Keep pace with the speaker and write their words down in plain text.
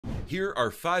Here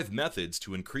are 5 methods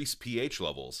to increase pH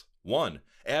levels. 1.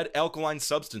 Add alkaline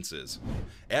substances.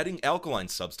 Adding alkaline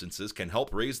substances can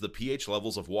help raise the pH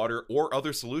levels of water or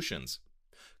other solutions.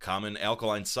 Common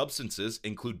alkaline substances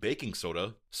include baking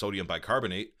soda, sodium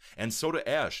bicarbonate, and soda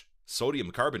ash,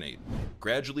 sodium carbonate.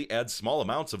 Gradually add small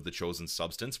amounts of the chosen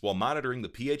substance while monitoring the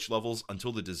pH levels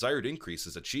until the desired increase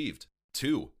is achieved.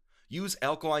 2. Use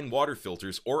alkaline water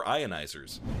filters or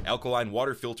ionizers. Alkaline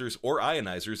water filters or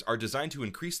ionizers are designed to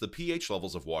increase the pH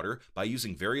levels of water by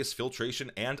using various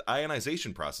filtration and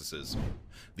ionization processes.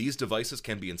 These devices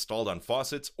can be installed on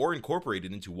faucets or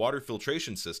incorporated into water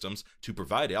filtration systems to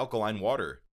provide alkaline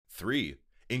water. 3.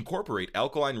 Incorporate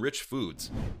alkaline-rich foods.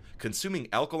 Consuming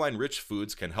alkaline-rich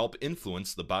foods can help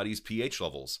influence the body's pH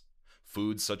levels.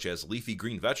 Foods such as leafy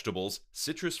green vegetables,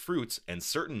 citrus fruits, and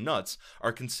certain nuts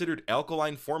are considered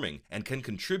alkaline forming and can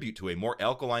contribute to a more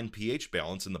alkaline pH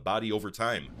balance in the body over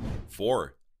time.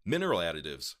 4. Mineral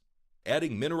additives.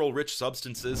 Adding mineral-rich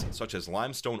substances such as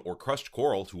limestone or crushed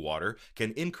coral to water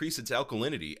can increase its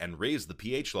alkalinity and raise the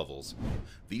pH levels.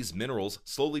 These minerals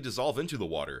slowly dissolve into the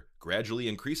water, gradually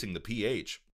increasing the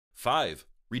pH. 5.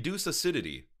 Reduce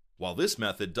acidity. While this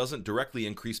method doesn't directly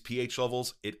increase pH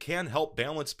levels, it can help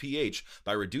balance pH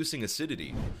by reducing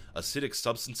acidity. Acidic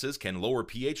substances can lower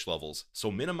pH levels, so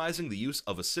minimizing the use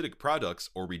of acidic products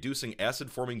or reducing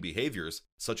acid-forming behaviors,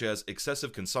 such as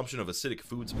excessive consumption of acidic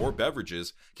foods or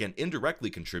beverages, can indirectly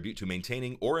contribute to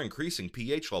maintaining or increasing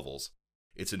pH levels.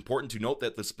 It's important to note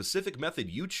that the specific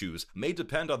method you choose may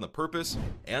depend on the purpose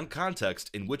and context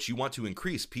in which you want to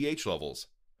increase pH levels.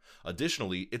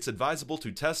 Additionally, it's advisable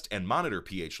to test and monitor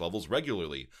pH levels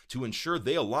regularly to ensure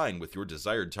they align with your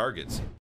desired targets.